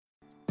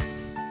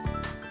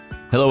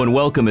Hello and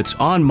welcome. It's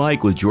On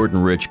Mic with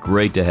Jordan Rich.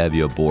 Great to have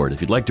you aboard. If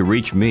you'd like to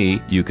reach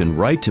me, you can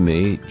write to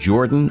me,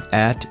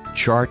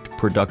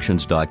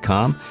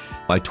 jordan@chartproductions.com.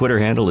 My Twitter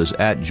handle is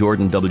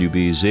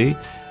 @JordanWBZ.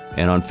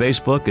 And on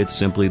Facebook, it's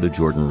simply The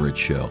Jordan Rich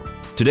Show.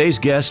 Today's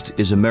guest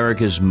is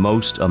America's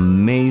most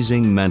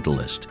amazing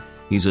mentalist.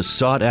 He's a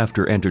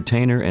sought-after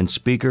entertainer and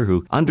speaker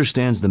who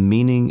understands the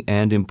meaning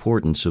and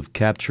importance of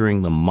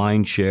capturing the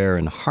mind share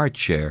and heart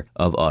share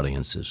of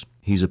audiences.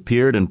 He's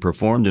appeared and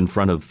performed in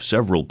front of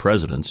several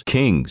presidents,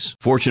 kings,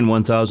 Fortune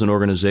 1000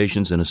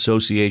 organizations, and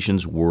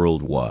associations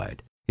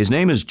worldwide. His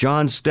name is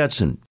John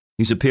Stetson.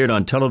 He's appeared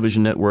on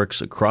television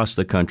networks across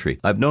the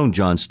country. I've known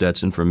John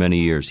Stetson for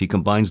many years. He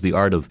combines the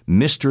art of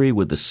mystery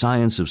with the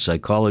science of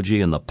psychology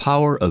and the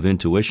power of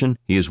intuition.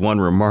 He is one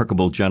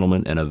remarkable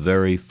gentleman and a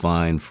very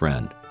fine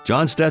friend.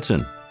 John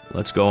Stetson,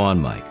 let's go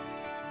on, Mike.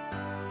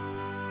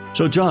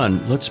 So,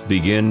 John, let's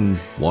begin,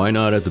 why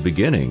not at the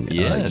beginning?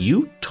 Yes.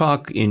 You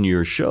talk in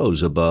your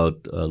shows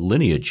about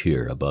lineage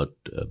here, about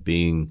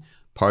being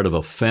part of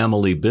a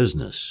family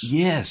business.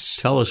 Yes.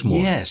 Tell us more.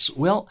 Yes.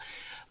 Well,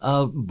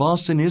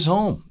 Boston is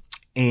home,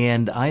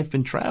 and I've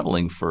been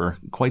traveling for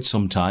quite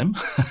some time.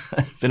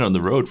 I've been on the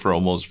road for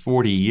almost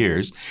 40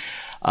 years.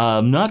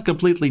 I'm not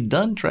completely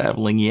done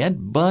traveling yet,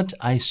 but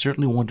I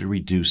certainly want to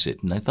reduce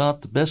it. And I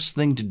thought the best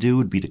thing to do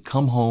would be to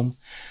come home,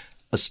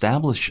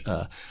 establish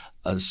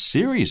a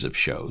series of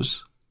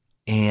shows,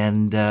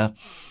 and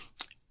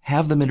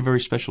have them in a very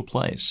special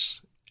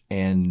place.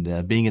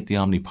 And being at the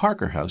Omni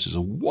Parker House is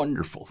a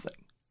wonderful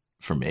thing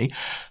for me.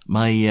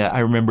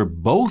 I remember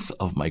both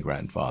of my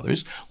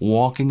grandfathers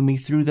walking me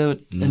through the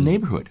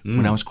neighborhood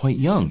when I was quite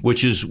young.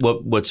 Which is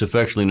what's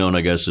affectionately known,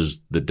 I guess, as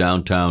the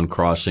downtown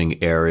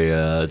crossing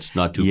area. It's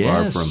not too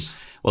far from,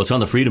 well, it's on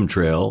the Freedom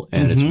Trail,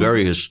 and it's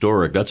very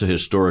historic. That's a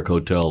historic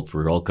hotel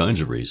for all kinds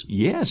of reasons.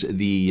 Yes,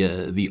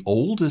 the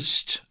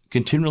oldest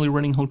continually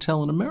running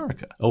hotel in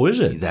America. Oh, is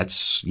it?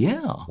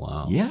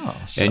 Wow.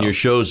 Yeah. So. And your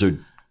shows are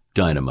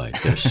dynamite.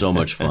 They're so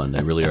much fun.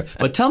 They really are.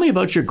 But tell me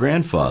about your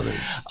grandfathers.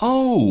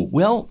 Oh,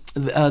 well,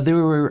 there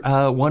were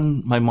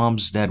one. My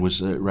mom's dad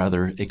was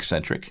rather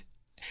eccentric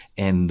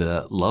and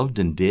loved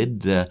and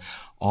did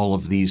all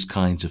of these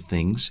kinds of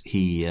things.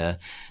 He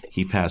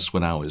passed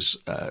when I was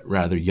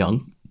rather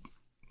young.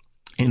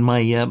 And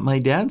my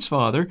dad's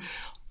father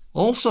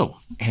also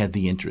had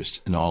the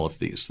interest in all of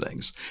these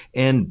things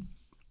and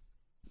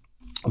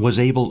was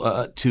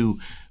able to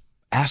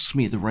ask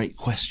me the right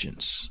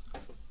questions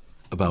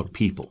about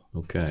people.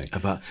 Okay.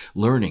 About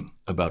learning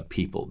about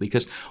people.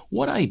 Because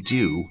what I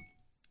do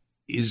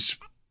is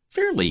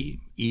fairly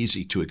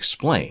easy to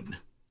explain.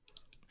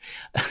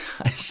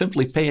 I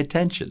simply pay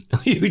attention.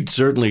 You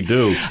certainly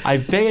do. I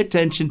pay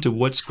attention to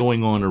what's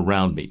going on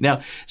around me.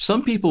 Now,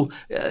 some people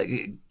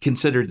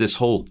consider this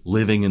whole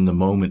living in the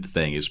moment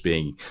thing as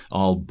being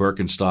all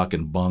Birkenstock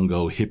and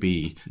bongo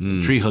hippie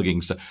tree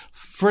hugging stuff.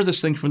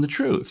 Furthest thing from the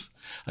truth.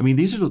 I mean,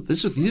 these are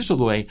the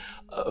way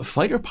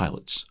fighter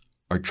pilots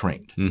are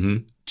trained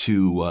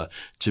to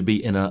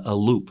be in a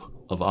loop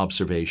of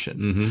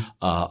observation,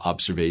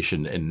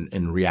 observation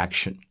and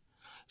reaction.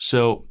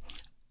 So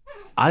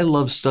I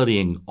love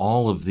studying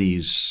all of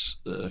these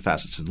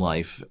facets in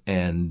life,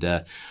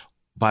 and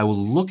by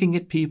looking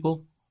at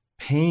people,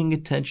 paying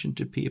attention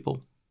to people,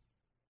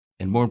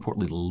 and more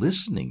importantly,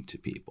 listening to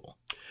people.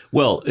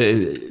 Well,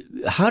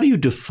 how do you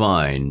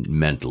define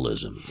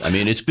mentalism? I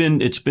mean, it's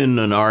been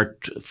an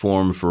art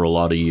form for a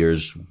lot of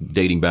years,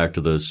 dating back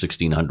to the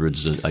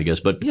 1600s, I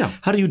guess. But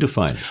how do you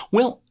define it?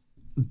 Well,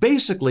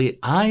 basically,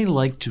 I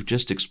like to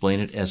just explain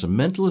it as a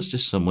mentalist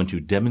is someone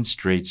who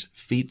demonstrates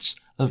feats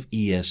of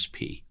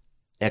ESP,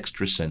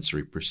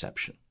 extrasensory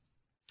perception.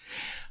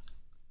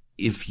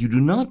 If you do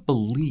not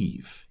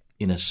believe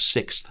in a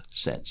sixth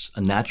sense,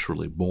 a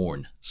naturally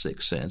born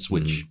sixth sense,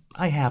 which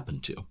I happen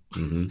to.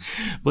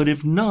 But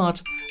if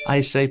not,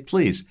 I say,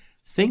 please,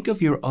 think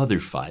of your other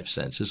five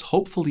senses.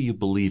 Hopefully you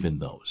believe in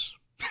those.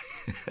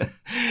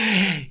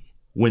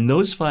 When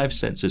those five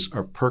senses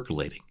are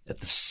percolating at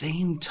the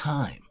same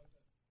time,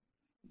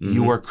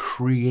 you are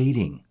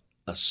creating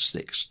a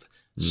sixth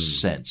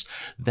sense.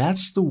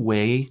 That's the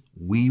way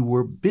we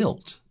were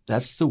built.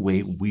 That's the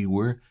way we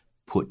were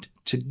put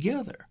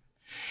together.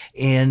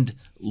 And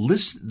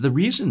listen, the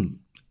reason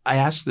I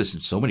ask this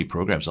in so many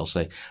programs, I'll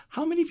say,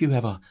 how many of you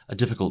have a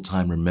difficult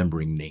time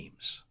remembering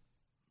names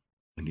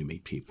when you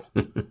meet people?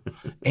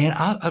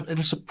 And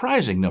a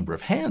surprising number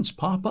of hands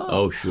pop up.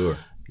 Oh, sure.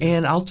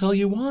 And I'll tell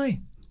you why.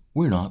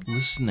 We're not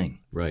listening.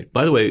 Right.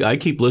 By the way, I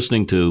keep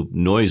listening to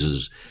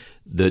noises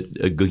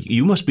that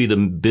you must be the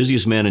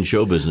busiest man in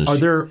show business. Are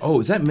there? Oh,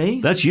 is that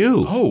me? That's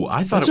you. Oh,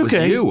 I thought That's it was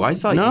okay. you. I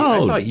thought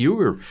you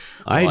were.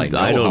 I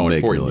don't how make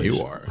important noise.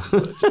 you are.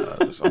 But,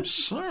 I'm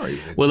sorry.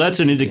 Well, that's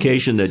an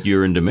indication that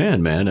you're in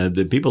demand, man.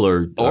 The people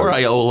are. Or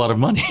I owe a lot of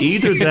money.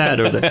 Either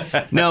that or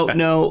that. Now,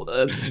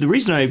 the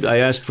reason I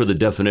asked for the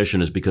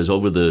definition is because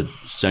over the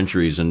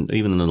centuries and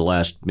even in the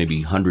last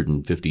maybe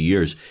 150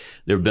 years,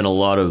 there have been a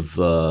lot of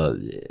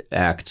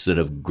acts that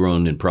have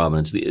grown in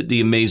prominence.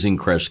 The Amazing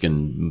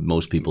Kreskin,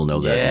 most people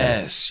know that.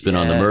 Yes. Been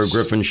on the Merv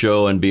Griffin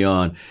show and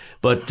beyond.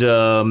 But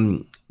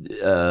there's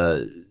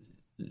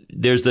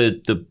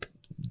the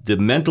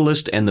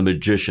mentalist and the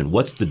magician.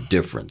 What's the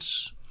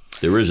difference?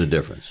 There is a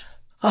difference.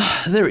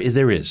 There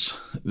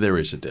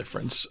is a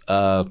difference.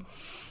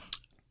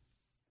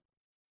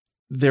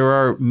 There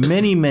are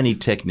many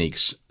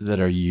techniques that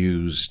are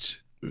used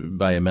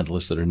by a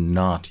mentalist that are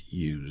not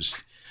used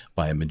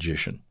by a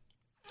magician.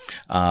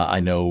 I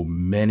know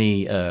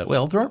many. There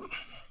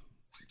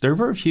are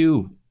very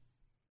few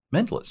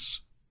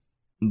mentalists,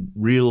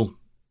 real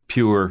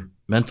and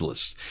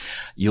mentalists.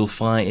 You'll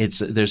find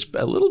there's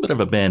a little bit of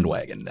a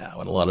bandwagon now,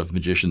 and a lot of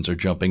magicians are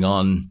jumping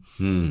on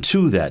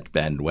to that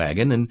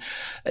bandwagon,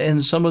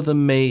 and some of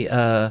them may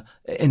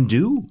and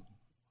do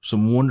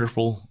some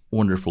wonderful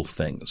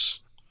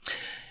things.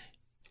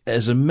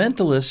 As a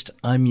mentalist,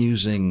 I'm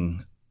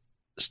using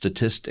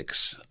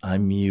statistics.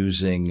 I'm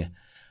using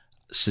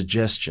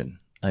suggestion.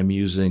 I'm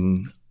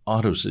using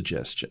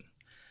autosuggestion.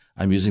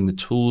 I'm using the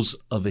tools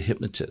of a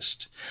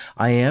hypnotist.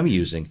 I am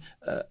using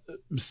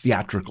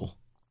theatrical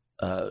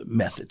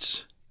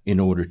methods in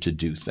order to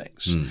do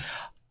things.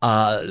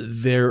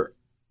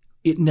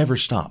 It never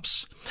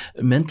stops.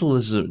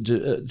 Mentalism,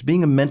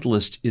 being a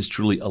mentalist is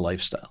truly a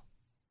lifestyle.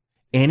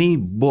 Any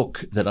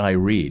book that I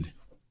read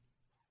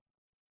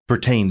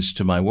pertains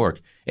to my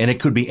work, and it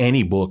could be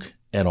any book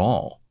at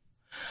all.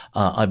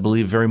 I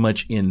believe very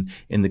much in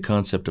the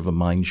concept of a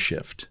mind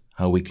shift,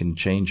 how we can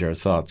change our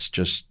thoughts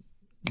just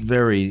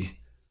very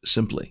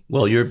simply.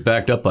 Well, you're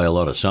backed up by a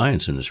lot of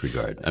science in this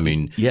regard. I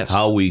mean, yes.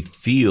 How we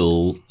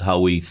feel, how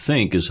we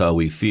think is how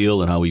we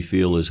feel, and how we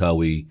feel is how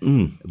we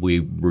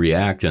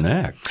react and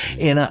act.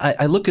 And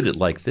I look at it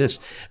like this.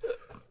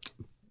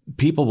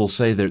 People will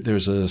say that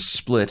there's a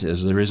split,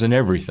 as there is in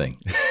everything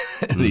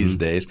these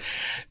days.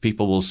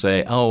 People will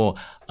say, oh,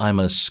 I'm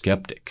a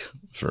skeptic,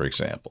 for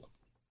example.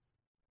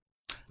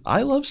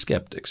 I love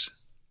skeptics,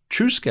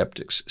 true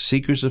skeptics,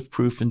 seekers of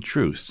proof and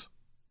truth.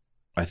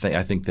 I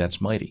think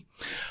that's mighty.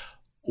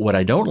 What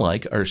I don't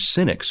like are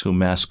cynics who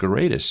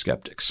masquerade as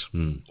skeptics.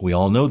 We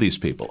all know these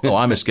people. Oh,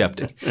 I'm a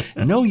skeptic.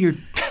 No, you're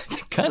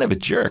kind of a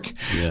jerk.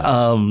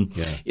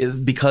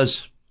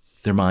 Because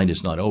their mind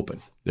is not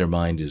open. Their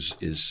mind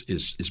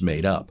is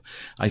made up.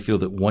 I feel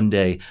that one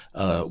day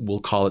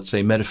we'll call it,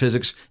 say,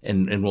 metaphysics,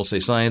 and we'll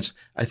say science.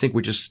 I think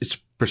it's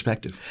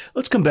perspective.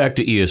 Let's come back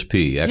to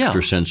ESP,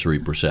 extrasensory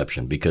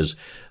perception, because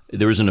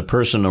there isn't a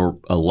person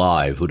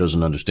alive who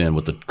doesn't understand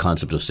what the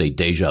concept of, say,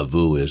 deja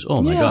vu is.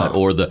 Oh, my God.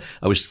 Or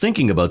I was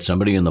thinking about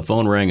somebody and the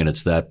phone rang and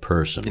it's that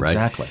person, right?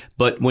 Exactly.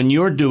 But when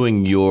you're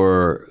doing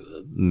your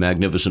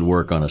magnificent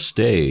work on a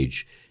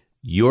stage,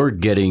 you're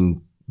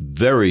getting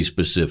very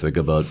specific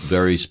about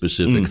very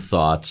specific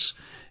thoughts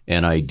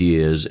and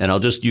ideas. And I'll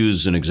just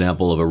use an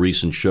example of a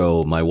recent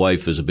show. My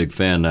wife is a big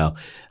fan now,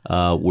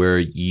 where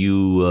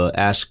you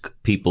ask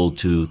people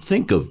to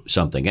think of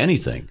something,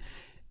 anything.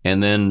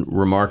 And then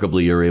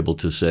remarkably, you're able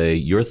to say,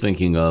 you're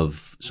thinking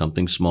of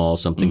something small,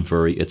 something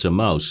furry. It's a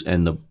mouse.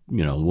 And the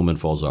woman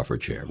falls off her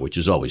chair, which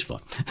is always fun.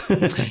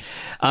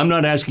 I'm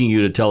not asking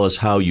you to tell us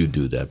how you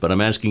do that, but I'm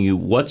asking you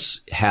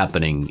what's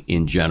happening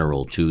in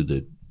general to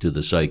the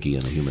psyche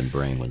and the human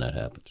brain when that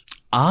happens.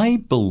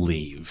 I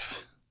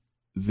believe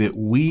that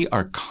we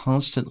are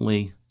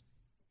constantly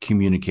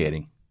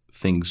communicating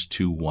things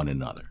to one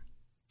another.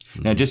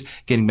 Now, just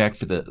getting back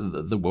to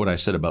the what I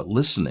said about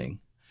listening,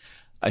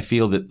 I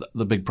feel that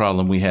the big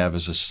problem we have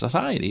as a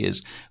society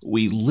is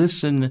we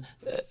listen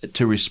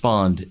to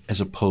respond as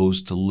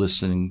opposed to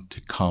listening to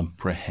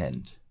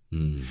comprehend.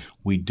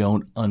 We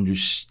don't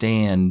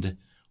understand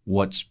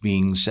what's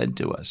being said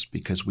to us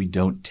because we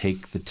don't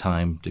take the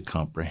time to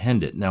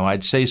comprehend it. Now,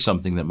 I'd say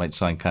something that might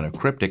sound kind of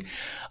cryptic.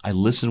 I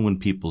listen when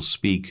people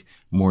speak.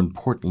 More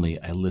importantly,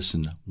 I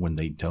listen when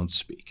they don't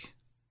speak.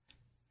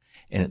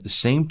 And at the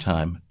same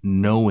time,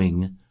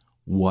 knowing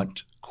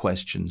what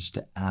questions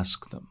to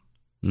ask them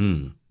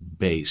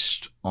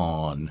based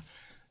on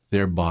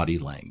their body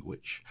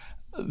language,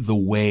 the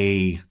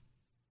way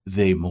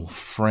they will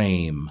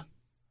frame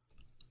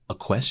a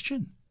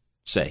question.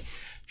 Say,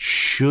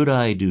 should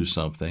I do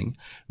something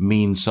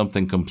means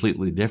something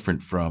completely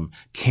different from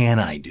can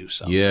I do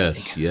something?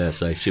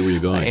 Yes, I see where you're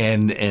going.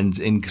 And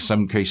in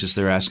some cases,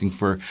 they're asking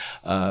for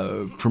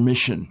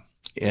permission.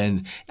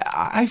 And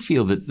I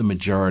feel that the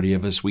majority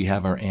of us, we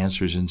have our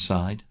answers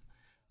inside.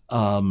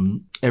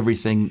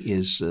 Everything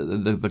is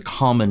the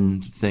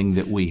common thing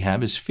that we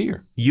have is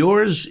fear.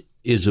 Yours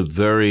is a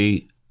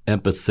very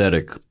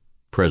empathetic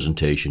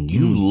presentation.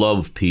 You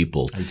love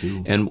people. I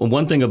do. And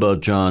one thing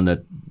about John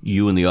that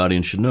you and the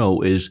audience should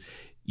know is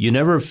you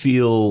never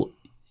feel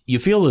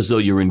as though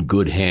you're in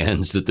good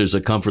hands, that there's a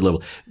comfort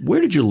level.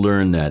 Where did you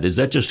learn that? Is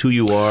that just who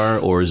you are,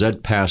 or is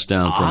that passed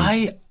down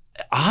from?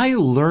 I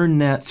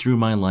learned that through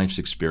my life's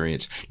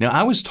experience. Now,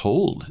 I was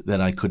told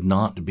that I could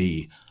not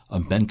be a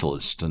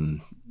mentalist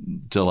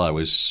until I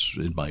was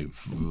in my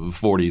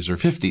 40s or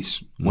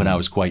 50s when I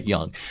was quite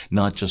young,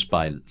 not just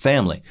by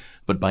family,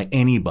 but by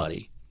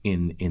anybody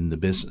in the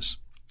business.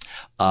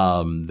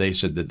 They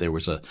said that there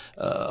was a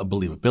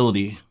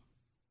believability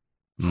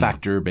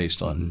factor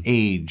based on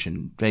age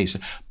and face.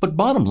 But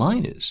bottom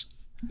line is,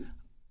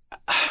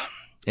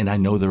 And I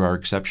know there are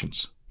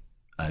exceptions.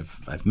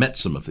 I've met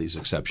some of these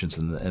exceptions,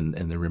 and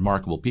they're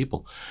remarkable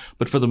people.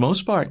 But for the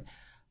most part,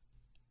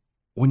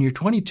 when you're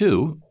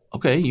 22,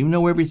 okay, you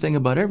know everything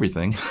about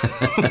everything,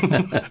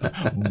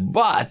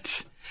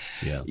 but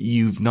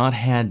you've not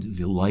had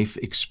the life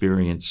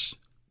experience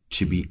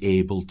to be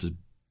able to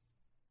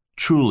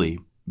truly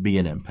be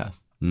an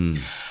empath.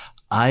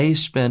 I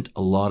spent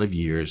a lot of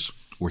years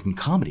working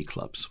comedy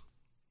clubs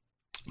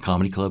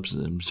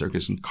and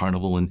circus and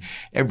carnival and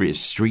every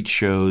street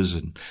shows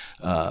and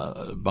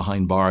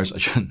behind bars.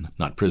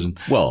 Not prison.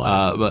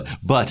 Well,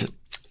 but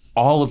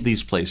all of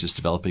these places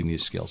developing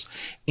these skills,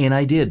 and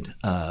I did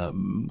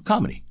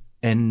comedy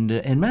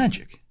and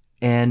magic,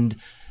 and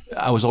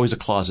I was always a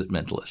closet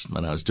mentalist.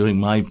 When I was doing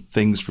my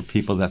things for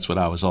people, that's what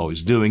I was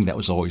always doing. That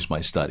was always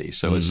my study.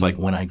 So it's like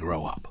when I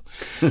grow up.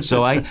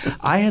 So I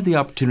had the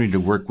opportunity to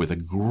work with a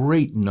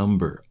great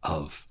number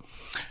of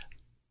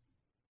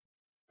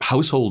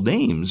household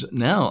names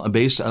now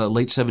based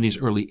late 70s,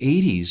 early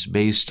 80s,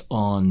 based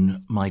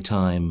on my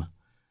time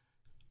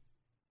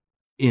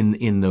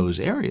in those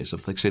areas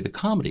of, like, say, the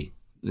comedy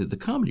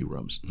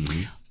rooms.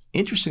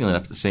 Interestingly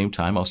enough, at the same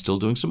time, I was still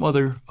doing some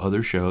other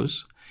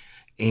shows,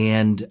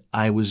 and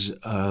I was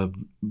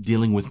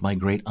dealing with my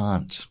great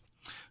aunt,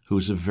 who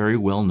was a very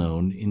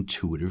well-known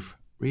intuitive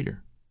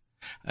reader.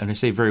 And I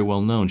say very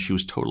well-known, she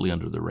was totally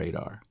under the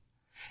radar.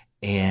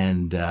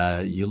 And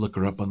you look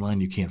her up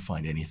online, you can't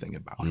find anything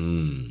about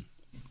her.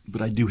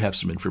 But I do have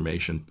some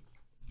information,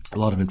 a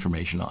lot of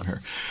information on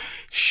her.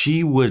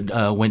 She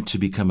went to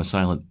become a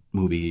silent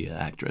movie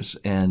actress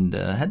and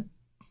had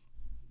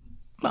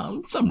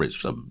some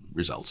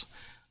results.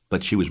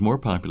 But she was more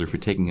popular for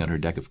taking out her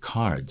deck of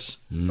cards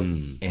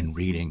and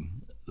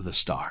reading the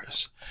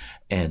stars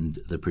and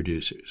the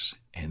producers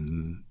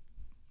and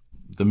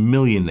the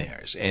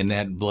millionaires, and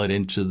that bled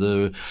into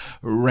the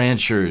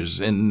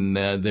ranchers and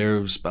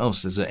their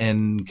spouses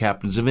and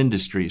captains of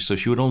industry. So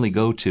she would only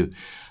go to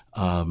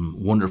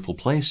wonderful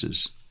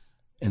places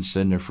and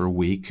spend there for a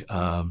week.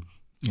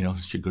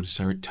 She'd go to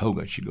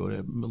Saratoga, she'd go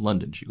to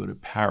London, she'd go to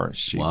Paris,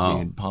 she'd be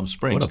in Palm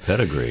Springs. What a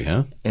pedigree,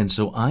 huh? And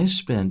so I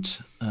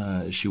spent,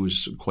 she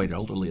was quite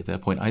elderly at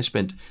that point, I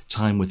spent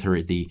time with her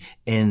at the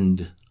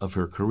end of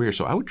her career.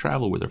 So I would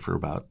travel with her for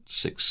about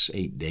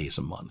 6-8 days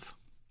a month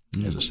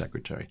as a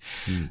secretary.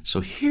 So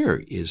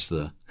here's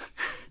the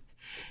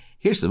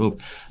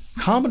move.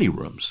 Comedy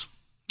rooms,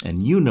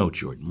 and you know,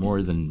 Jordan,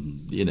 more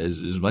than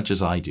as much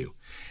as I do,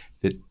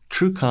 that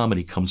true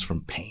comedy comes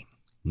from pain.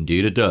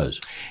 Indeed it does.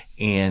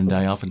 And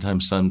I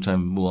sometimes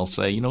will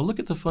say, look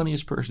at the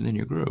funniest person in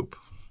your group.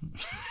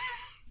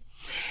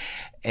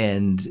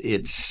 And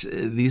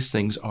these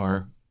things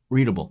are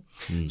readable.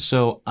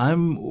 So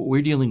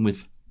we're dealing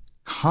with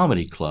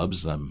comedy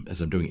clubs,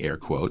 as I'm doing air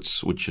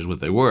quotes, which is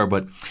what they were,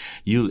 but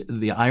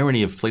the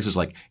irony of places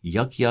like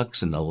Yuck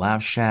Yucks and the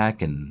Laugh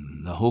Shack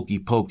and the Hokey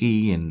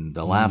Pokey and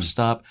the Laugh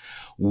Stop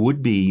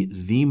would be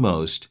the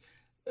most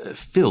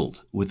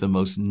filled with the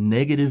most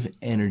negative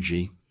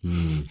energy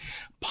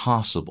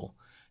possible.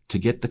 To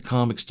get the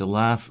comics to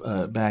laugh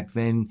back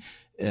then,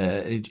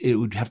 it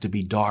would have to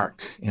be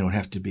dark, and it would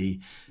have to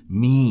be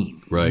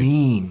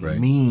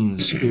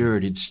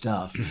mean-spirited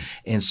stuff.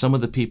 And some of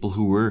the people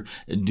who were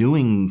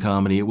doing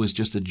comedy, it was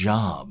just a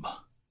job.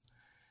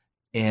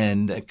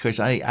 And of course,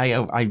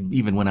 I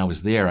even when I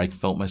was there, I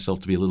felt myself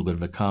to be a little bit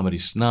of a comedy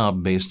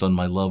snob based on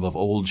my love of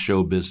old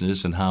show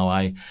business and how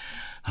I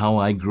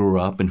grew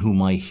up and who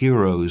my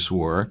heroes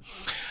were.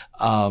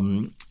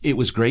 It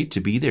was great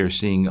to be there,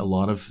 seeing a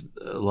lot of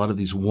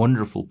these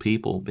wonderful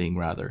people being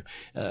rather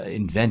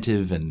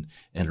inventive and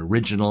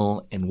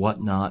original and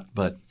whatnot.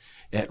 But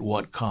at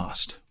what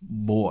cost?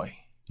 Boy,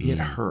 it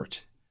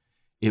hurt.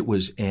 It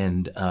was,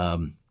 and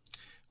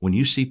when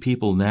you see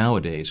people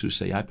nowadays who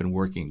say, "I've been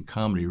working in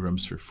comedy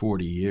rooms for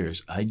 40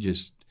 years," I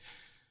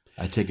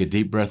take a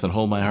deep breath and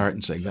hold my heart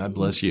and say, God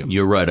bless you.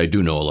 You're right. I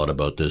do know a lot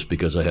about this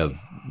because I have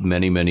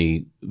many,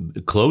 many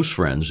close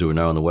friends who are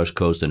now on the West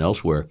Coast and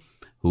elsewhere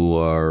who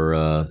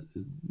are,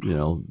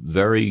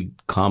 very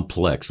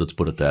complex. Let's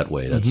put it that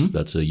way.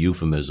 That's a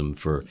euphemism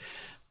for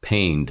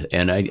pained.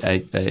 And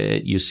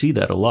you see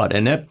that a lot.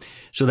 And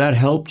that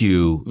helped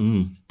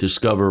you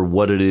discover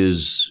what it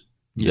is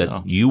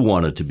that you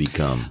wanted to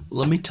become.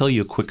 Let me tell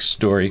you a quick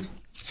story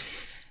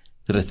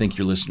that I think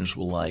your listeners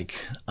will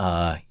like.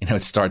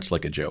 It starts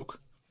like a joke.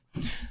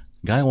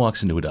 Guy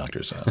walks into a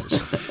doctor's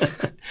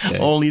office. Okay.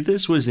 Only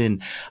this was in,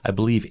 I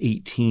believe,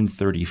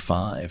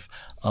 1835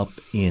 up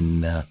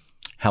in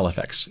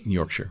Halifax,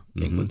 Yorkshire,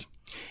 England.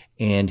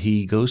 And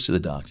he goes to the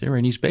doctor,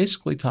 and he's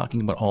basically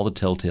talking about all the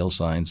telltale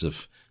signs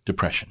of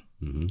depression,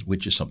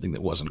 which is something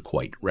that wasn't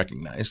quite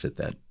recognized at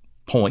that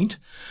point.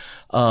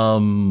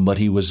 But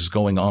he was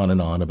going on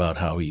and on about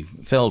how he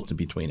felt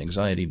between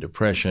anxiety,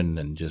 depression,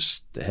 and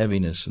just the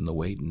heaviness and the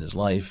weight in his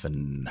life,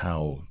 and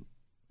how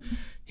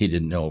he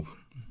didn't know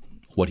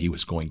what he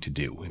was going to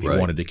do if he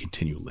wanted to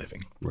continue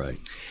living. Right.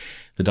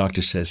 The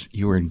doctor says,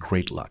 "You are in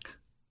great luck.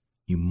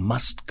 You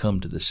must come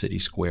to the city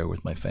square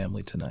with my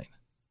family tonight.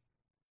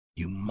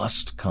 You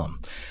must come.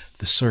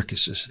 The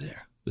circus is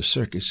there. The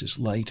circus is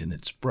light and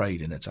it's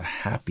bright and it's a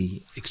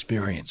happy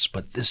experience.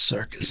 But this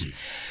circus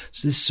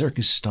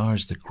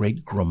stars the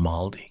great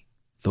Grimaldi,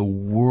 the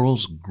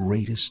world's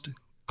greatest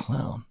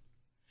clown.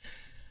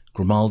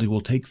 Grimaldi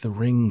will take the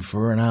ring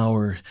for an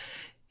hour.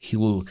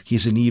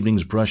 He's an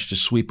evening's brush to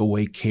sweep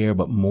away care,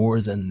 but more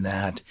than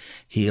that,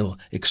 he'll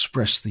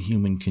express the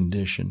human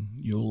condition.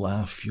 You'll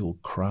laugh, you'll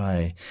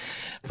cry,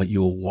 but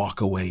you'll walk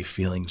away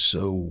feeling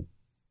so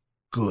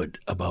good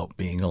about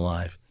being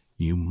alive.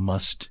 You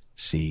must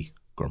see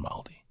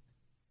Grimaldi.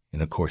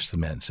 And of course, the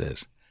man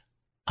says,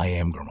 I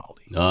am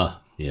Grimaldi.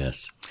 Ah,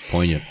 yes.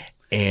 Poignant.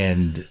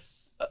 And,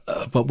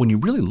 but when you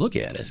really look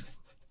at it,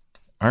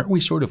 aren't we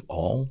sort of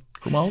all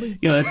Grimaldi?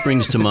 That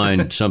brings to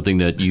mind something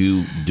that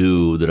you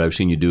do, that I've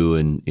seen you do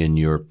in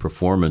your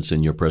performance,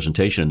 in your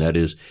presentation, and that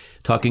is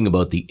talking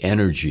about the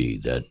energy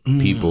that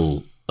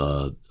people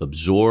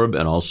absorb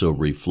and also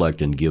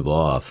reflect and give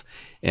off.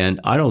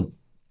 And I don't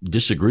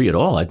disagree at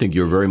all. I think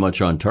you're very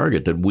much on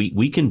target, that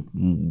we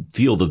can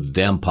feel the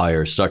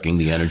vampire sucking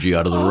the energy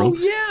out of the room. Oh,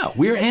 yeah.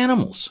 We're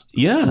animals.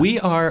 Yeah.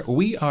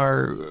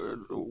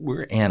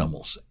 We're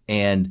animals.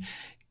 And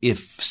if,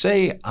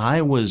 say,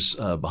 I was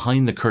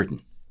behind the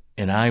curtain,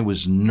 and I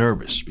was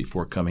nervous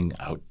before coming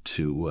out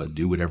to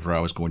do whatever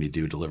I was going to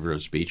do, deliver a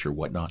speech or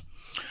whatnot,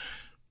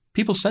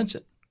 people sense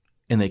it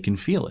and they can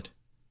feel it.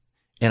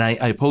 And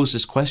I posed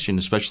this question,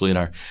 especially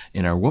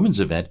in our women's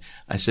event.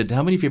 I said,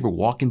 how many of you ever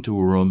walk into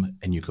a room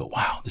and you go,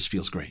 wow, this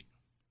feels great.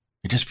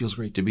 It just feels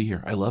great to be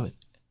here. I love it.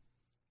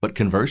 But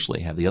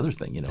conversely, have the other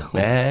thing,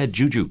 bad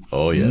juju.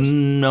 Oh, yes.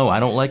 No, I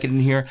don't like it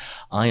in here.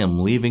 I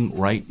am leaving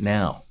right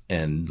now.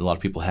 And a lot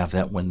of people have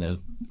that when they're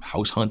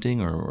house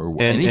hunting or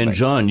anything. And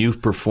John,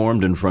 you've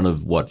performed in front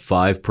of,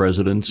 5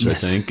 presidents,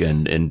 Yes. I think,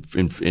 and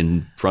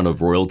in front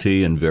of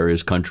royalty in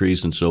various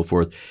countries and so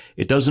forth.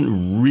 It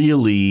doesn't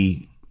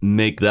really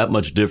make that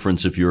much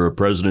difference if you're a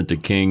president, a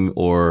king,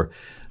 or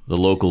the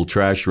local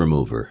trash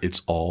remover.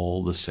 It's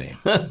all the same.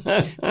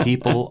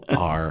 People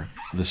are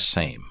the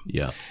same.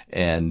 Yeah.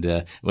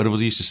 And what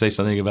we used to say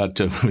something about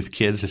with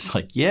kids, it's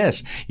like,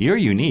 yes, you're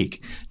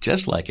unique,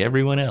 just like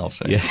everyone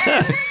else. Right?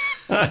 Yeah.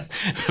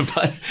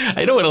 But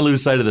I don't want to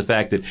lose sight of the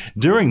fact that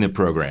during the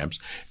programs,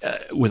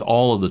 with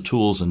all of the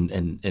tools and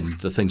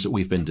the things that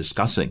we've been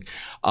discussing,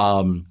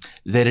 that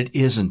it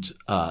isn't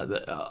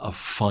a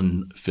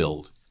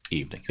fun-filled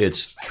evening.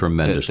 It's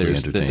tremendously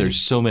entertaining.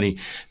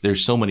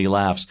 There's so many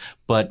laughs,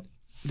 but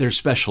they're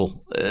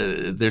special.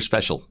 They're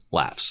special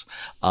laughs.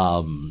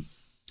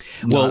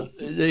 Well,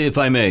 if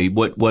I may,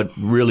 what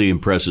really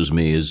impresses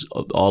me is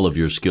all of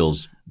your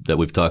skills that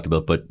we've talked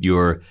about, but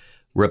your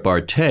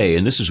repartee,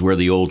 and this is where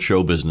the old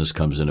show business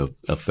comes into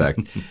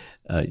effect.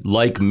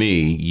 Like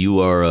me,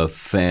 you are a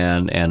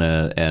fan and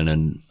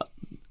an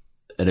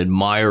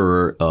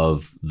admirer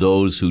of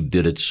those who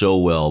did it so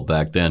well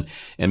back then.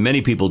 And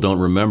many people don't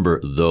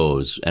remember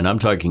those. And I'm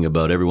talking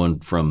about everyone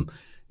from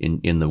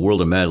in the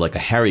world of Mad, like a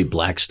Harry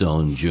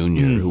Blackstone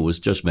Jr., who was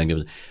just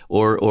magnificent,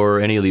 or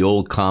any of the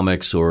old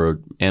comics or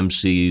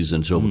MCs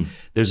and so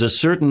forth. There's a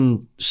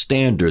certain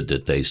standard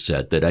that they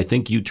set that I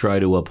think you try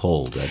to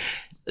uphold, that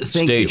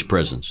stage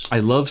presence. I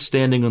love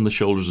standing on the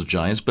shoulders of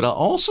giants, but I'll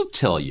also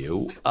tell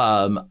you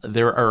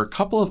there are a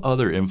couple of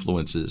other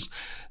influences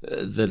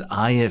that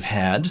I have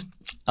had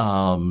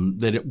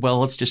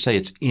let's just say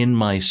it's in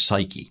my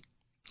psyche.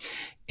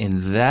 And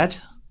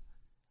that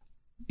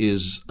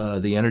is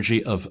the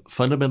energy of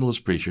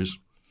fundamentalist preachers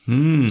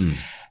and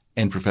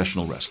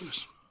professional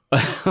wrestlers.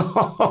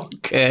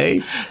 Okay.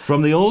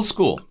 From the old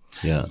school.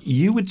 Yeah.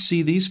 You would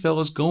see these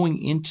fellas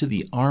going into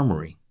the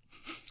armory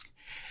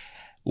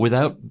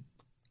without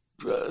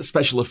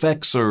special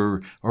effects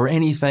or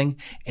anything,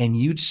 and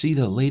you'd see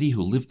the lady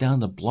who lived down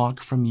the block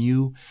from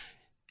you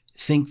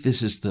think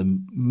this is the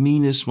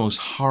meanest, most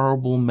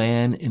horrible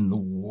man in the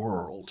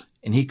world.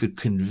 And he could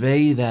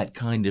convey that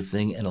kind of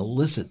thing and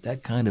elicit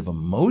that kind of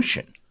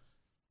emotion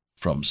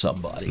from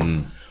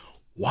somebody.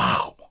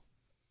 Wow.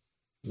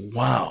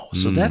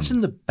 So that's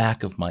in the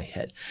back of my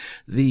head.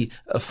 The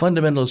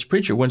fundamentalist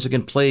preacher, once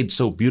again played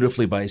so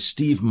beautifully by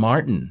Steve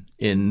Martin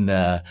in,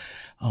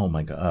 oh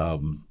my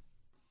God.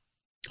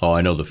 Oh,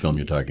 I know the film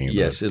you're talking about.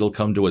 Yes, it'll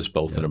come to us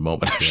both in a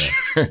moment, I'm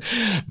sure.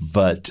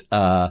 But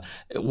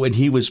when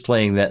he was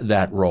playing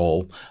that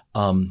role,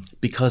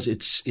 because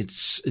it's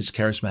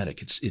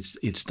charismatic,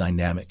 it's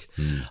dynamic.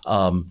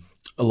 A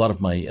lot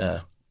of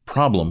my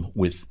problem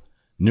with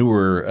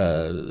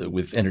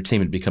with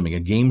entertainment becoming a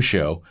game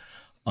show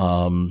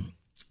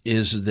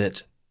is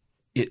that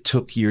it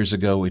took years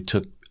ago. It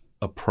took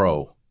a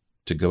pro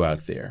to go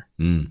out there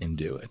and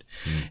do it,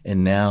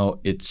 and now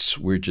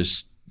we're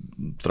just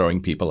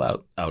throwing people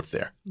out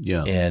there.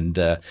 Yeah.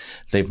 And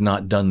they've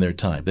not done their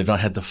time. They've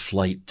not had the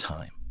flight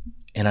time.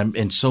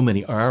 And so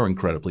many are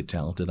incredibly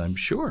talented, I'm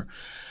sure.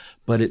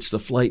 But it's the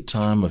flight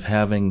time of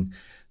having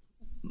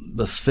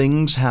the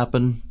things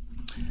happen,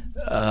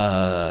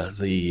 that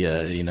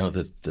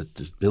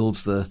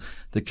builds the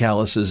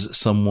calluses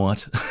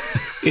somewhat.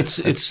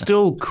 It's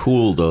still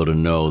cool though to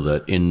know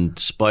that in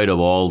spite of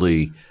all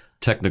the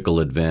technical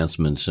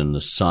advancements and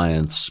the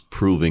science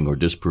proving or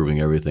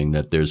disproving everything,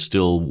 that there's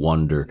still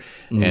wonder.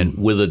 And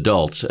with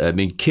adults, I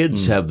mean,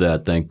 kids have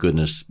that, thank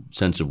goodness,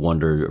 sense of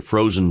wonder.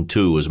 Frozen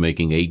 2 is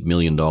making $8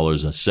 million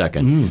a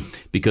second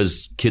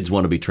because kids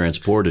want to be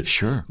transported.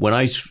 Sure. When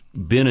I've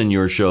been in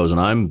your shows, and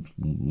I'm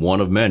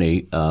one of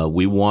many,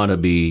 we want to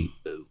be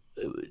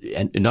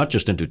and not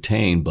just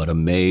entertained, but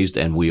amazed,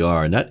 and we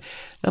are. And that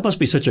must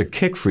be such a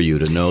kick for you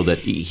to know that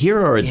here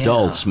are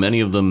adults,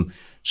 many of them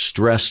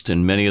stressed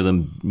and many of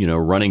them,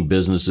 running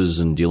businesses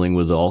and dealing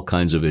with all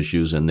kinds of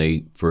issues, and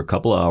they, for a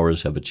couple of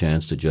hours, have a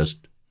chance to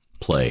just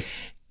play.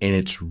 And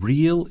it's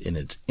real, and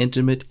it's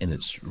intimate, and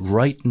it's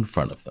right in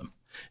front of them.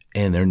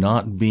 And they're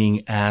not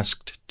being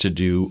asked to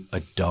do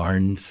a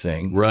darn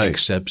thing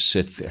except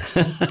sit there.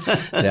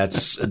 And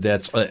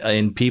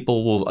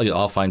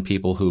I'll find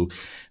people who,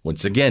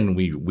 once again,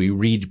 we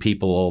read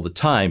people all the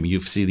time. You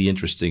see the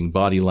interesting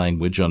body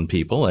language on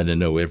people. I don't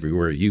know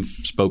everywhere you've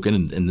spoken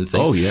and the things.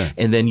 Oh, yeah.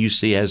 And then you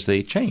see as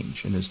they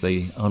change and as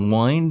they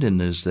unwind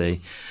and as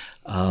they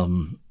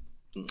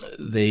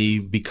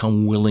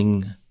become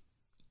willing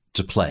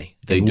to play,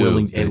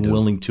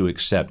 willing to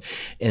accept.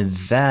 And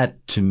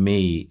that, to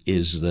me,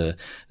 is the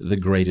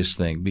greatest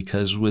thing,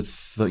 because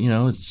with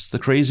it's the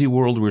crazy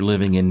world we're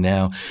living in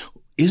now.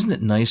 Isn't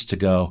it nice to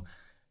go,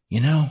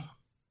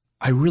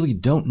 I really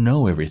don't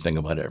know everything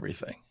about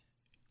everything,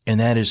 and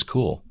that is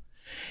cool.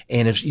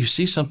 And if you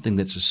see something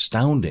that's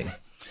astounding,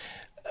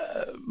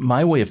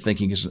 my way of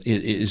thinking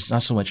is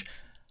not so much,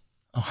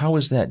 how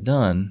is that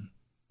done,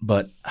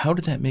 but how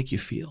did that make you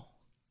feel?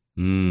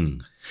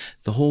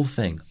 The whole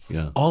thing,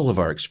 all of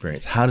our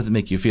experience. How did it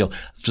make you feel?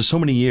 For so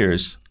many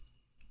years,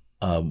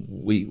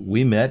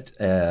 we met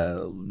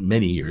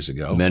many years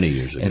ago.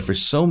 And for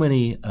so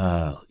many,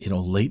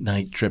 late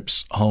night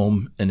trips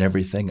home and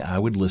everything, I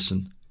would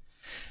listen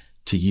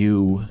to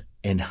you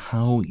and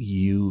how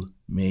you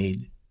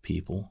made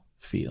people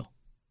feel.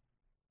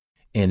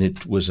 And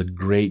it was a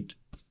great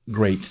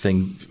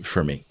thing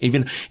for me.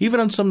 Even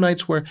on some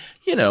nights where,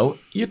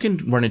 you can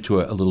run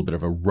into a little bit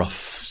of a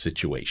rough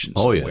situation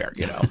somewhere,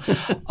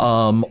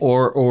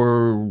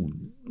 or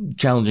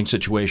challenging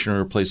situation,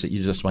 or a place that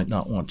you just might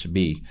not want to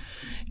be.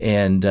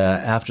 And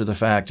after the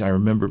fact, I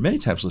remember many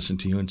times listening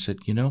to you and said,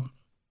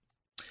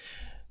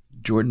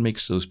 Jordan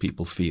makes those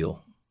people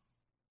feel.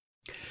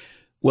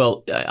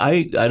 Well,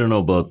 I don't know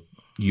about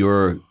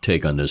your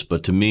take on this,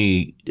 but to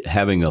me,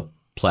 having a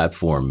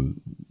platform,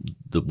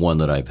 the one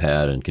that I've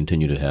had and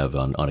continue to have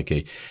on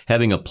occasion,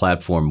 having a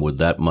platform with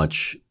that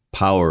much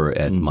power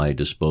at my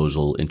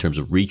disposal in terms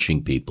of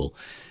reaching people,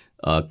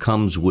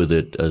 comes with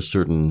it a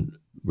certain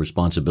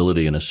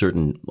responsibility and a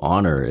certain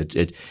honor.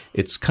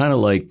 It's kind of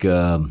like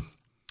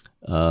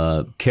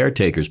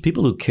caretakers,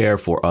 people who care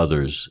for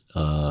others,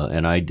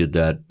 and I did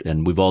that,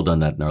 and we've all done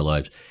that in our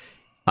lives.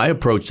 I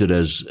approached it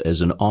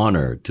as an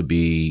honor to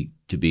be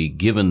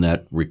given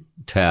that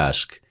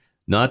task.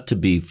 Not to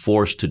be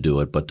forced to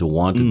do it, but to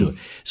want to do it.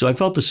 So I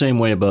felt the same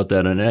way about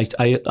that. And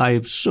I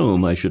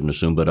assume, I shouldn't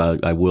assume, but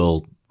I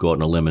will go out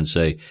on a limb and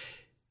say,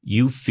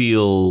 you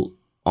feel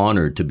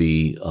honored to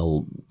be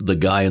the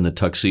guy in the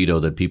tuxedo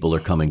that people are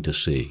coming to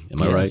see.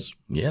 Am I right?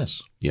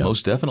 Yes,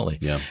 most definitely.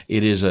 Yeah.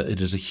 It is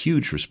a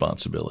huge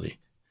responsibility.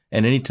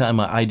 And anytime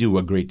I do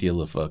a great deal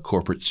of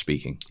corporate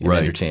speaking and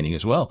entertaining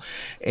as well.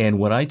 And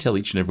what I tell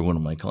each and every one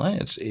of my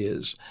clients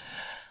is,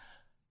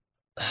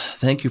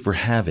 thank you for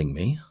having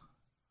me.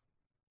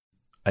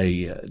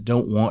 I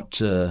don't want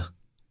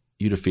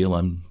you to feel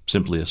I'm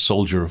simply a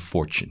soldier of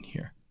fortune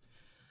here.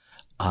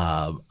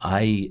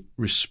 I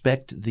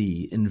respect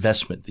the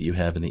investment that you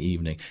have in the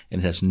evening,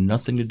 and it has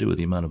nothing to do with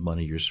the amount of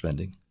money you're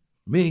spending.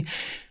 For me,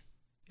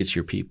 it's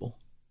your people,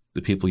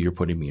 the people you're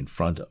putting me in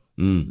front of,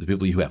 the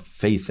people you have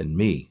faith in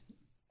me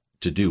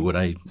to do what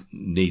I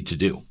need to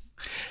do.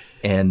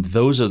 And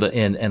those are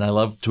and I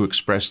love to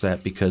express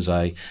that because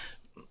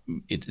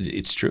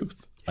it's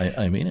truth.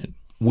 I mean it.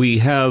 We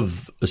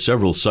have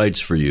several sites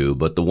for you,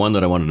 but the one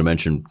that I wanted to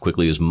mention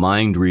quickly is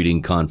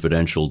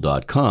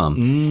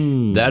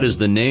mindreadingconfidential.com. That is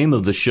the name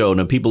of the show.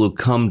 Now, people who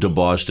come to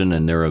Boston,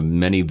 and there are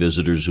many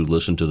visitors who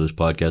listen to this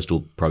podcast who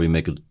will probably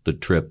make the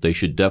trip, they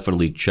should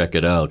definitely check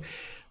it out.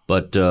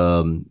 But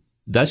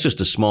that's just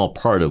a small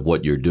part of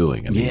what you're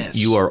doing. I mean,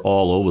 you are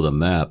all over the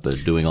map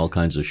doing all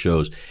kinds of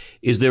shows.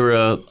 Is there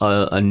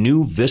a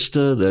new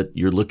vista that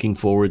you're looking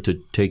forward to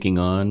taking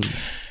on?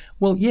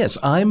 Well, yes,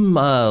 I'm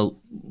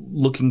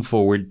looking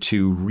forward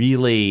to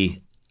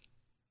really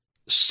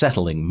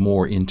settling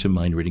more into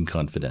Mind Reading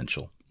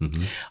Confidential.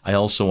 Mm-hmm. I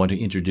also want to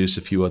introduce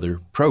a few other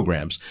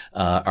programs.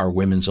 Our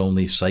Women's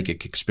Only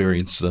Psychic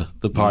Experience,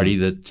 the party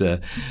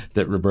that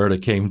Roberta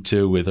came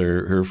to with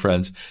her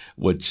friends,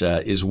 which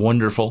is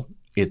wonderful.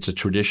 It's a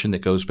tradition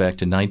that goes back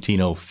to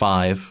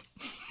 1905.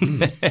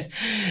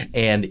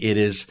 And it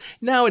is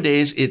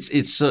nowadays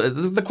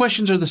the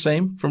questions are the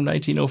same from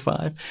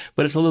 1905,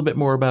 but it's a little bit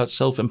more about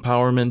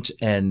self-empowerment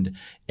and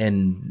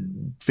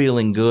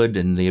feeling good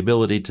and the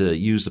ability to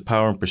use the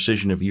power and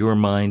precision of your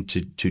mind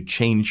to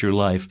change your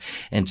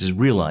life and to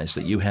realize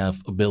that you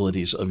have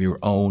abilities of your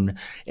own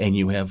and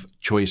you have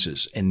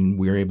choices, and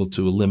we're able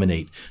to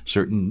eliminate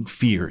certain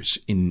fears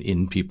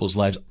in people's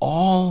lives,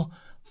 all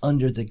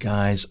under the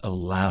guise of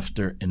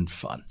laughter and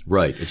fun.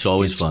 Right. It's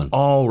always fun.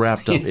 All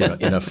wrapped up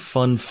in a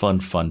fun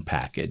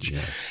package.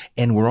 Yeah.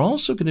 And we're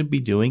also going to be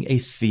doing a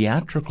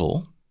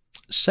theatrical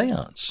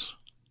seance.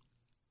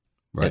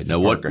 Right.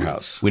 Now, Parker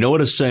House. We know what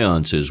a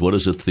seance is. What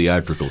is a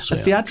theatrical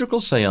seance? A theatrical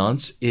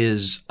seance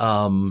is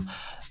an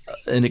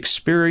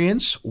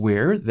experience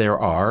where there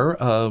are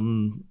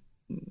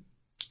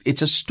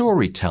it's a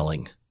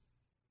storytelling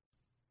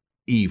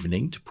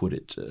evening, to put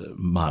it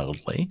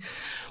mildly.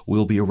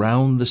 We'll be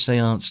around the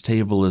seance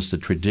table as the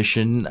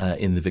tradition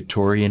in the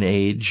Victorian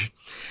age.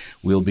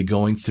 We'll be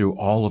going through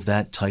all of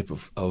that type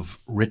of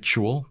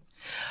ritual.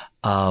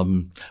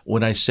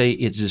 When I say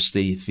it is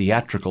the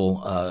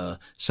theatrical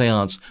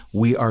seance,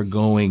 we are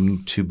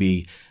going to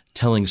be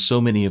telling so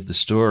many of the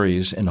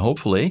stories and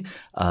hopefully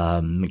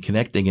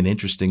connecting in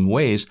interesting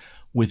ways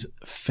with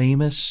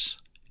famous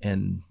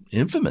and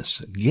infamous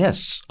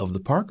guests of the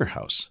Parker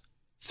House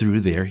through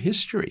their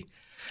history.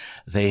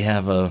 They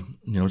have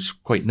it's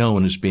quite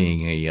known as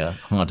being a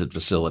haunted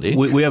facility.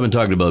 We haven't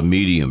talked about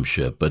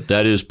mediumship, but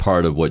that is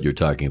part of what you're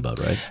talking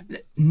about, right?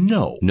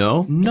 No.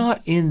 No?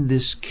 Not in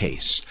this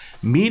case.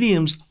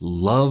 Mediums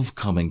love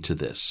coming to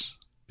this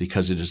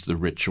because it is the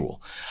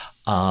ritual.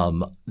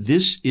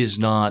 This is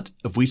not,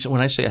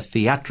 when I say a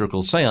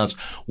theatrical seance,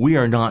 we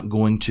are not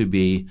going to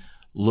be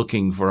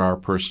looking for our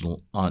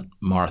personal Aunt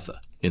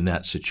Martha in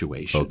that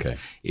situation. Okay.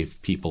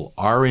 If people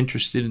are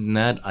interested in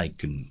that, I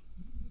can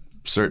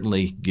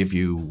certainly give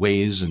you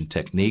ways and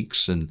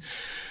techniques and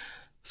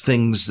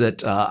things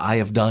that I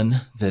have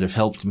done that have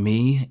helped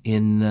me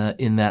in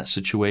that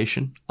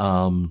situation.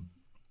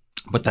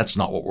 But that's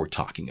not what we're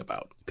talking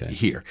about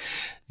here.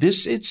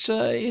 It's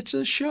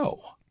a show.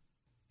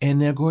 And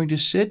they're going to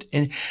sit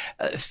and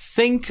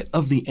think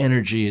of the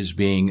energy as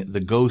being the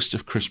ghost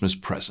of Christmas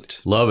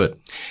present. Love it.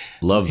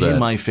 Love that.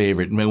 My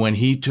favorite. When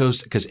he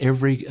toasts, because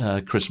every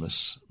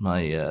Christmas,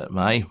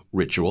 my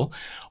ritual,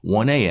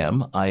 1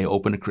 a.m., I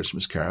open a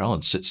Christmas carol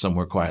and sit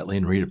somewhere quietly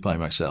and read it by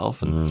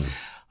myself. And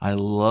I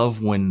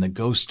love when the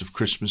ghost of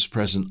Christmas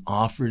present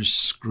offers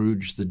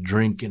Scrooge the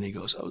drink and he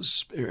goes, "Oh,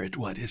 Spirit,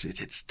 what is it?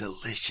 It's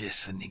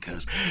delicious." And he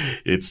goes,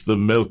 "It's the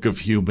milk of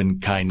human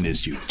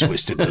kindness, you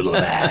twisted little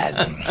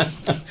man."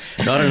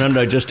 Not an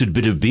undigested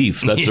bit of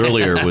beef. That's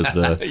earlier with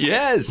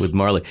with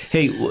Marley.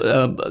 Hey,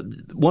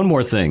 one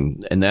more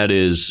thing, and that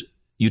is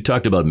you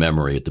talked about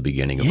memory at the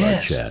beginning of our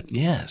chat.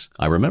 Yes.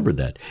 I remembered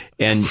that.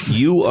 And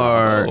you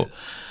are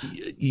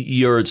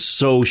you're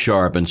so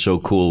sharp and so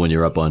cool when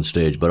you're up on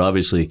stage, but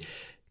obviously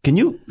can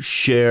you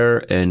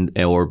share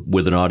or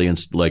with an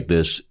audience like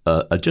this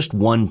just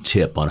one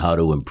tip on how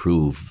to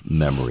improve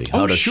memory,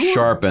 how to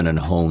sharpen and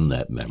hone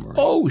that memory?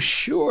 Oh,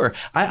 sure.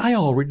 I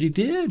already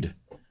did.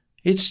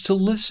 It's to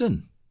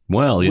listen.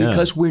 Well, yeah.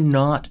 Because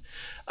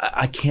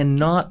I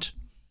cannot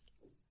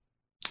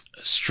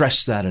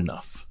stress that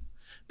enough.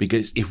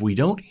 Because if we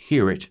don't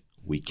hear it,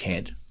 we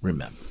can't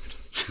remember it.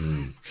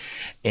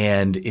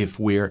 And if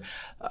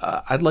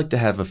I'd like to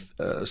have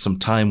some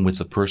time with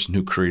the person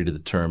who created the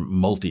term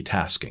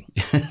multitasking.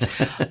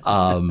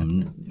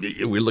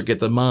 We look at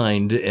the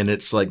mind, and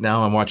it's like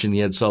now I'm watching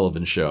the Ed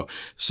Sullivan Show.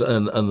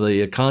 So on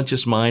the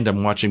conscious mind,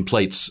 I'm watching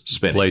plates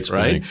spinning,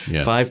 right?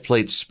 Yeah. 5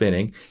 plates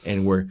spinning,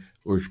 and we're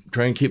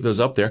trying to keep those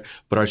up there.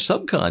 But our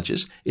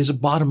subconscious is a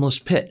bottomless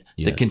pit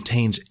that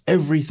contains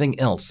everything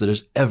else that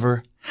has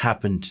ever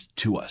happened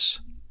to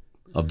us.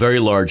 A very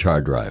large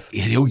hard drive.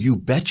 You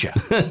betcha.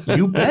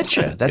 You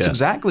betcha. That's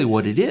exactly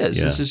what it is.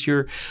 Yeah. This is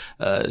your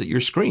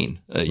screen.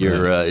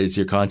 It's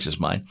your conscious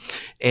mind.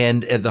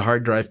 And the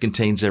hard drive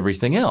contains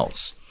everything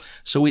else.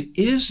 So it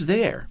is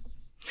there.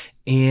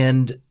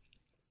 And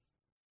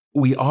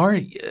we are,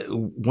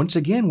 once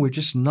again, we're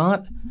just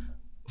not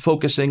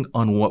focusing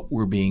on what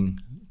we're being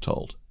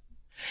told.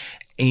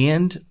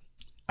 And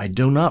I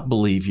do not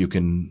believe you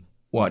can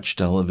watch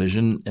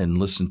television and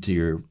listen to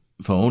your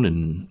phone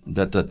and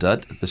at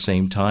the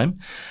same time.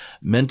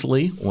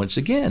 Mentally, once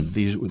again,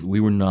 we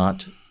were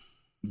not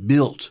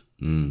built.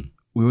 We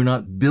were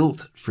not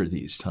built for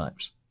these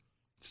times.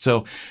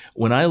 So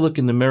when I look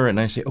in the mirror and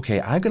I say, okay,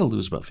 I got to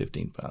lose about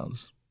 15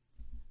 pounds,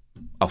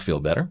 I'll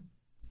feel better.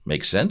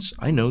 Makes sense.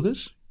 I know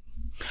this.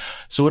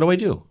 So what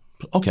do?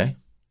 Okay,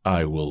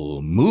 I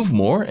will move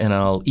more and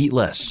I'll eat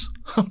less.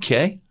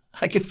 Okay,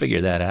 I can figure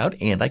that out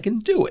and I can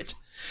do it.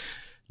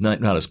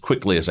 Not as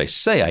quickly as I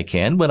say I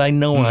can, but I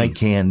know I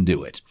can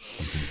do it.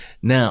 Mm-hmm.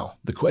 Now,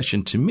 the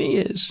question to me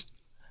is,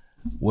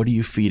 what are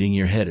you feeding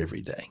your head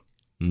every day?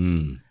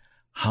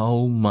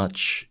 How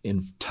much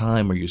in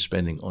time are you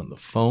spending on the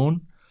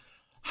phone?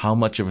 How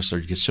much of us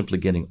are simply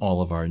getting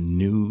all of our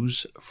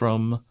news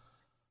from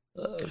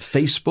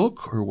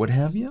Facebook or what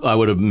have you? I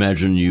would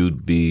imagine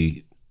you'd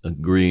be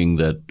agreeing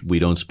that we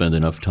don't spend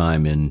enough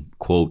time in,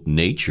 quote,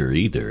 nature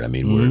either. I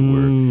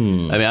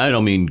mean, I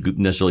don't mean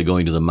necessarily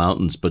going to the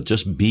mountains, but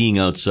just being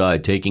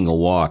outside, taking a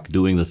walk,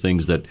 doing the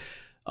things that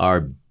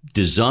are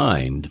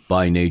designed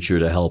by nature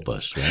to help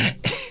us, right?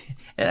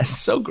 And I'm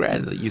so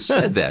glad that you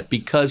said that,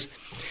 because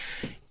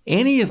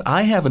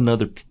I have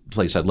another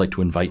place I'd like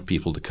to invite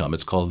people to come.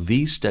 It's called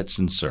The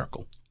Stetson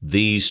Circle.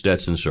 The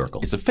Stetson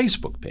Circle. It's a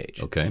Facebook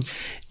page. Okay.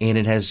 And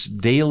it has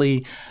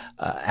daily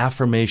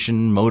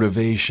affirmation,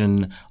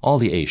 motivation, all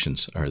the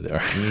Asians are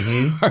there.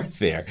 Are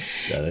there.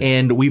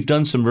 And we've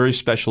done some very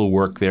special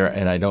work there,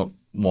 and I don't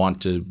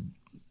want to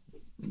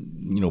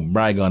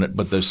brag on it,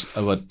 but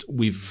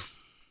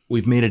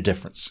we've made a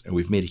difference, and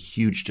we've made a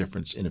huge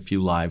difference in a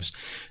few lives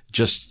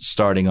just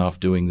starting off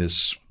doing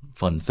this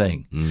fun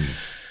thing.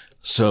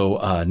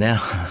 So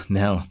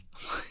now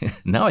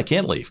I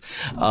can't leave.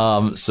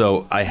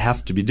 So I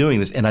have to be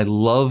doing this, and I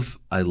love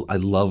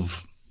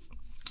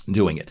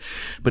doing it.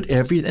 But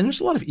and there's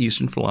a lot of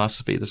Eastern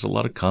philosophy. There's a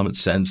lot of common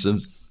sense,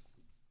 and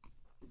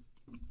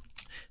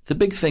the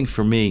big thing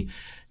for me,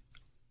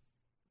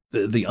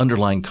 the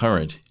underlying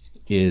current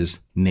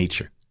is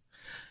nature.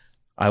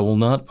 I will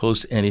not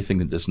post anything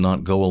that does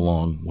not go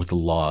along with the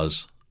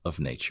laws of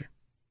nature,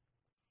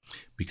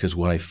 because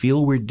what I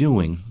feel we're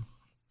doing,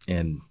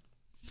 and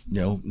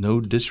no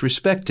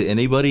disrespect to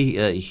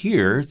anybody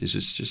here, this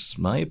is just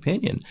my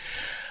opinion.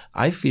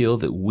 I feel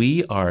that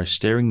we are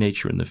staring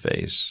nature in the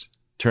face,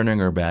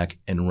 turning our back,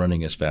 and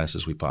running as fast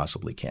as we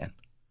possibly can.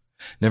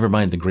 Never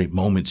mind the great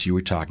moments you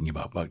were talking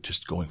about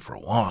just going for a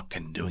walk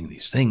and doing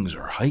these things,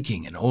 or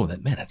hiking, and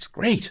that's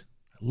great.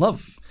 I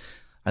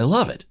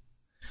love it.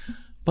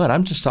 But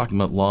I'm just talking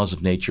about laws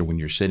of nature when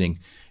you're sitting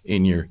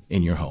in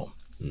your home.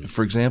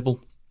 For example,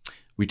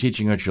 we're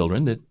teaching our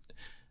children that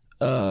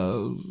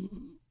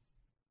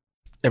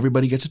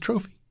everybody gets a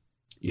trophy.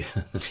 Yeah.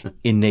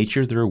 In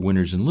nature, there are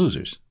winners and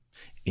losers.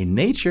 In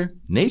nature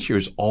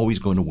is always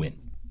going to win.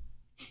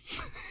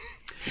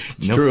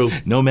 It's true.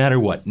 No matter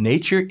what.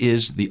 Nature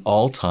is the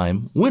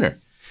all-time winner.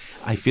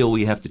 I feel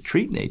we have to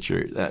treat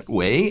nature that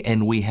way,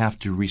 and we have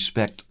to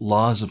respect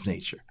laws of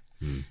nature.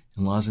 And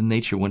laws of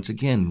nature, once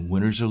again,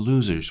 winners or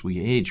losers. We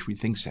age,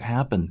 things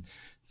happen,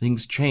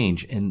 things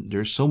change, and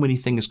there's so many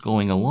things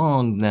going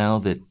along now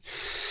that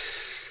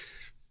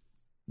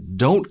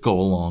don't go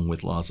along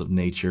with laws of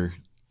nature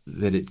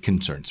that it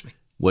concerns me.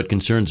 What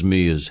concerns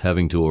me is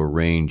having to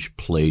arrange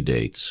play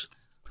dates.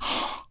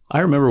 I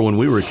remember when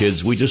we were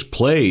kids, we just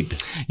played.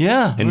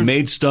 Yeah. And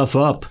made stuff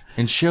up.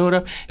 And showed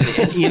up.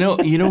 And you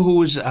know who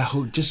was,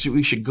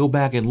 we should go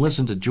back and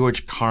listen to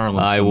George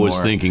Carlin. I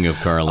was thinking of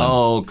Carlin.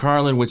 Oh,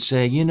 Carlin would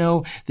say,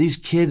 these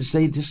kids,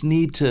 they just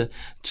need to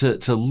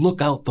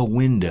look out the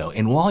window.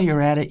 And while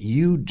you're at it,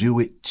 you do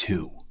it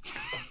too.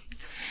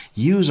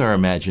 Use our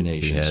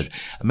imaginations.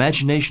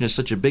 Imagination is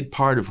such a big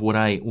part of what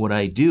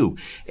I do,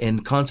 and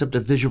the concept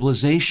of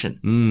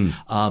visualization,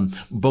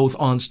 both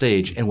on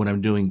stage and when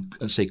I'm doing,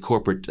 say,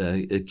 corporate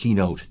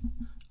keynote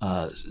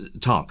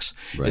talks.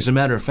 Right. As a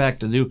matter of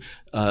fact,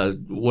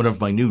 one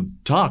of my new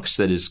talks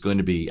that is going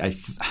to be,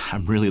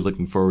 I'm really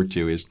looking forward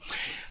to, is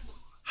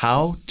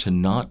how to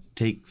not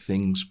take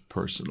things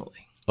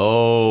personally.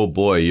 Oh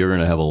boy, you're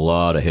going to have a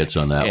lot of hits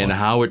on that one. And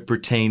how it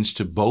pertains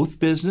to both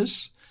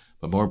business,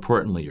 but more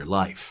importantly, your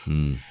life.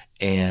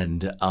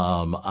 And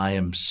I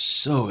am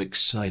so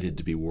excited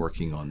to be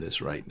working on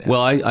this right now.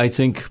 Well, I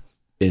think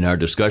in our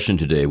discussion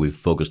today, we've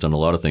focused on a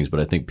lot of things, but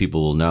I think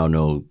people will now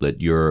know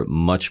that you're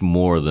much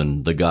more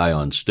than the guy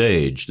on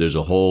stage. There's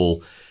a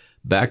whole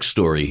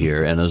backstory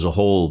here, and there's a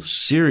whole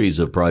series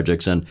of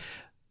projects. And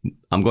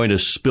I'm going to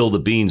spill the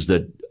beans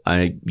that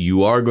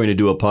you are going to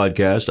do a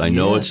podcast. I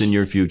know it's in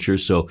your future,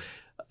 so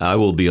I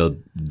will be a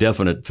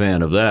definite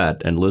fan of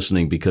that and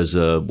listening, because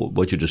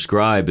what you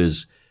describe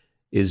is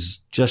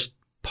just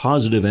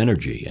positive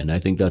energy, and I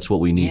think that's what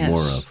we need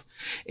more of.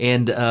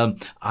 And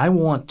I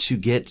want to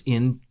get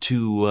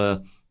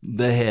into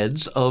the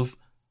heads of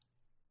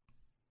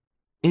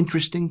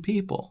interesting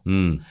people,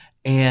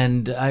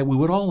 and we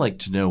would all like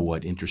to know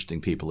what interesting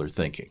people are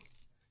thinking.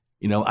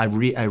 I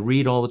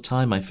read all the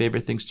time. My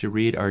favorite things to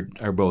read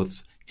are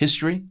both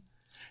history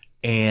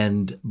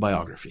and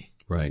biography.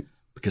 Right.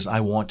 Because I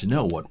want to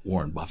know what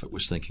Warren Buffett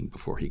was thinking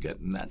before he got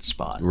in that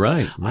spot.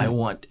 Right. I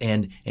want,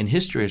 and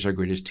history is our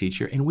greatest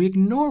teacher, and we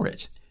ignore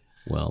it.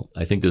 Well,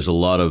 I think there's a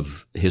lot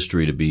of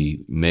history to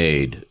be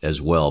made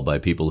as well by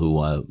people who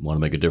want to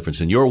make a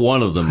difference, and you're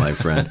one of them, my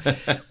friend.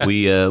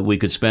 We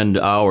could spend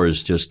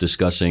hours just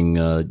discussing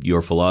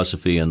your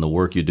philosophy and the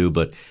work you do,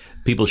 but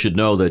people should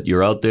know that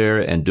you're out there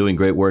and doing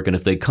great work, and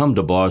if they come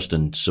to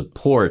Boston,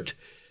 support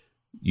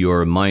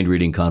your Mind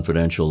Reading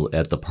Confidential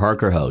at the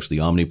Parker House, the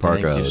Omni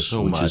Parker House,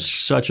 which is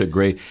such a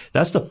great –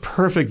 that's the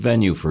perfect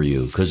venue for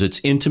you, because it's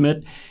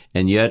intimate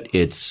and yet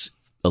it's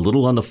a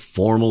little on the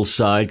formal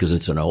side because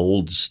it's an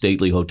old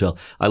stately hotel.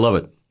 I love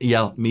it.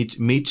 Yeah,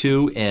 me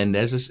too. And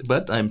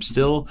but I'm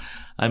still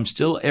I'm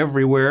still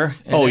everywhere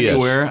and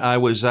anywhere. I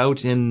was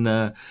out in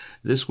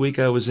this week.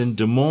 I was in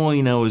Des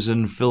Moines. I was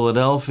in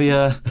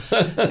Philadelphia,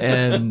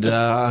 and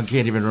I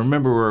can't even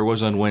remember where I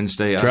was on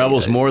Wednesday.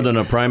 Travels more than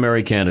a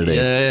primary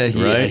candidate,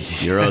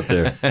 right? You're out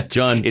there.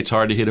 John, it's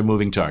hard to hit a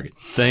moving target.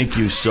 Thank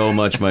you so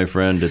much, my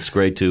friend. It's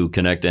great to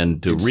connect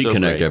and to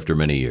reconnect after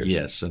many years.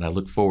 Yes, and I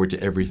look forward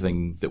to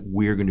everything that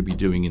we're going to be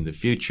doing in the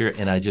future,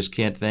 and I just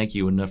can't thank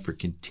you enough for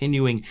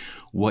continuing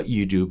what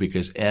you do,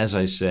 because as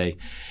I say,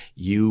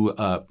 you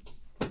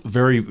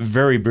very,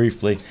 very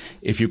briefly,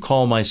 if you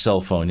call my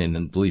cell phone, and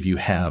I believe you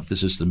have,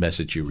 this is the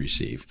message you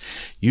receive.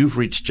 You've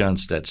reached John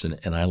Stetson,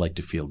 and I like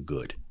to feel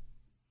good.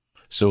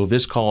 So if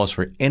this call is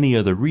for any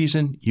other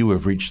reason, you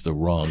have reached the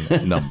wrong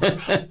number.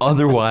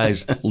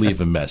 Otherwise,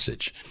 leave a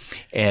message.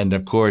 And,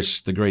 of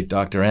course, the great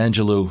Dr.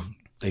 Angelou,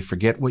 they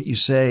forget what you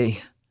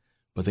say,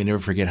 but they never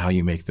forget how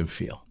you make them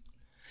feel.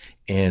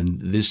 And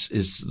this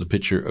is the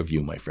picture of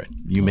you, my friend.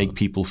 You make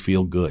people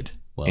feel good.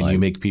 And you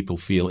make people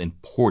feel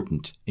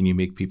important, and you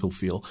make people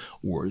feel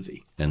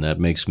worthy. And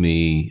that makes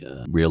me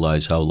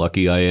realize how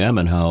lucky I am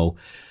and how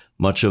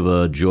much of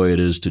a joy it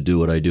is to do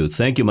what I do.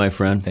 Thank you, my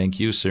friend. Thank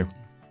you, sir.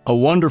 A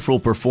wonderful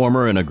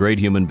performer and a great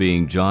human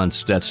being, John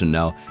Stetson.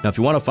 Now, if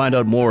you want to find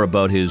out more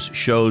about his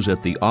shows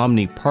at the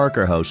Omni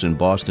Parker House in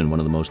Boston, one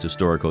of the most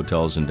historic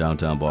hotels in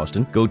downtown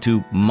Boston, go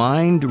to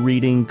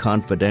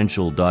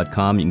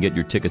mindreadingconfidential.com. You can get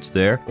your tickets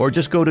there. Or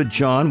just go to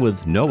John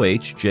with no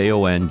H,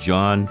 Jon,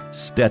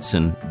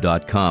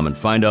 johnstetson.com and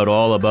find out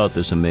all about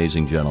this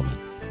amazing gentleman.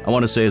 I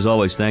want to say, as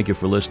always, thank you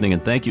for listening,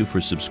 and thank you for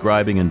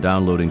subscribing and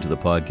downloading to the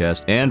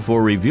podcast and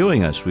for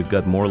reviewing us. We've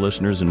got more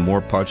listeners in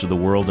more parts of the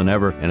world than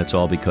ever, and it's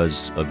all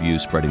because of you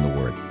spreading the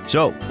word.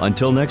 So,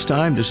 until next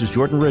time, this is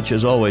Jordan Rich,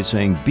 as always,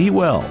 saying be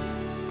well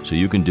so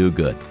you can do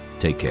good.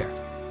 Take care.